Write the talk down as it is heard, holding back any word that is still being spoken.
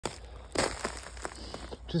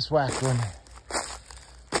Just whacked one.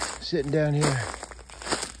 Sitting down here.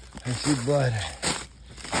 I see blood.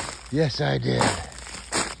 Yes, I did.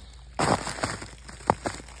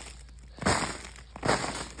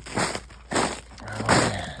 Oh,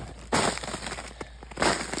 man.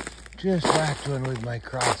 Just whacked one with my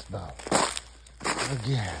crossbow.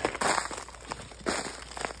 Again.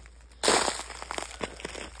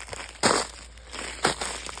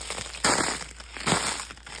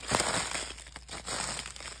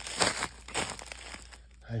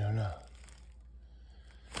 I don't know.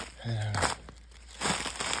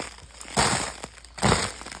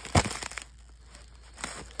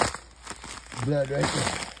 Blood right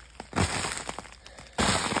there.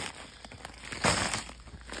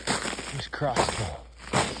 This crossbow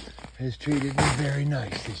has treated me very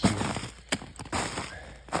nice this year.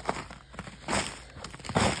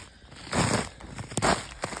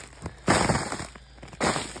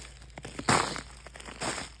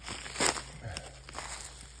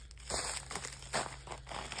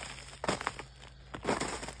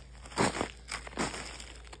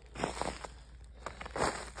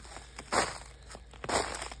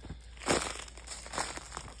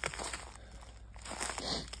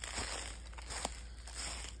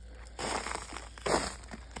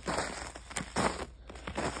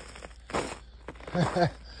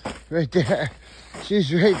 Right there.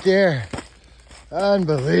 She's right there.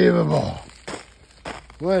 Unbelievable.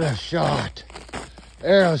 What a shot.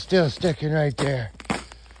 Arrow's still sticking right there.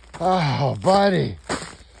 Oh, buddy.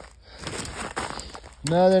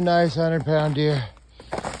 Another nice 100-pound deer.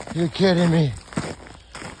 You're kidding me.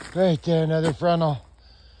 Right there, another frontal.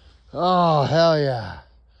 Oh, hell yeah.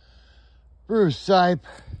 Bruce Sipe,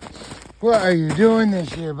 what are you doing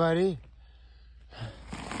this year, buddy?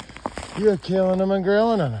 You're killing them and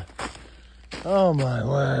grilling them. Oh my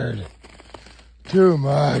word. Too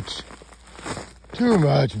much. Too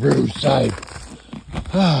much, Bruce Sipe.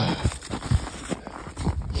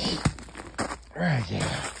 Right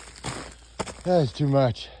there. That's too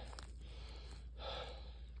much.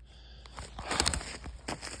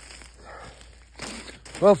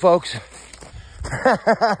 Well, folks,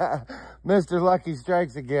 Mr. Lucky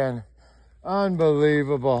strikes again.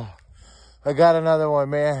 Unbelievable. I got another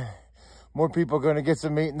one, man. More people are going to get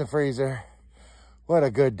some meat in the freezer. What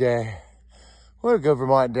a good day. What a good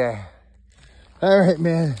Vermont day. All right,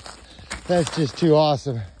 man. That's just too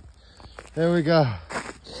awesome. There we go.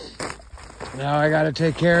 Now I got to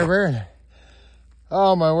take care of her.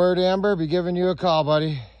 Oh, my word, Amber. Be giving you a call,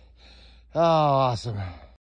 buddy. Oh, awesome.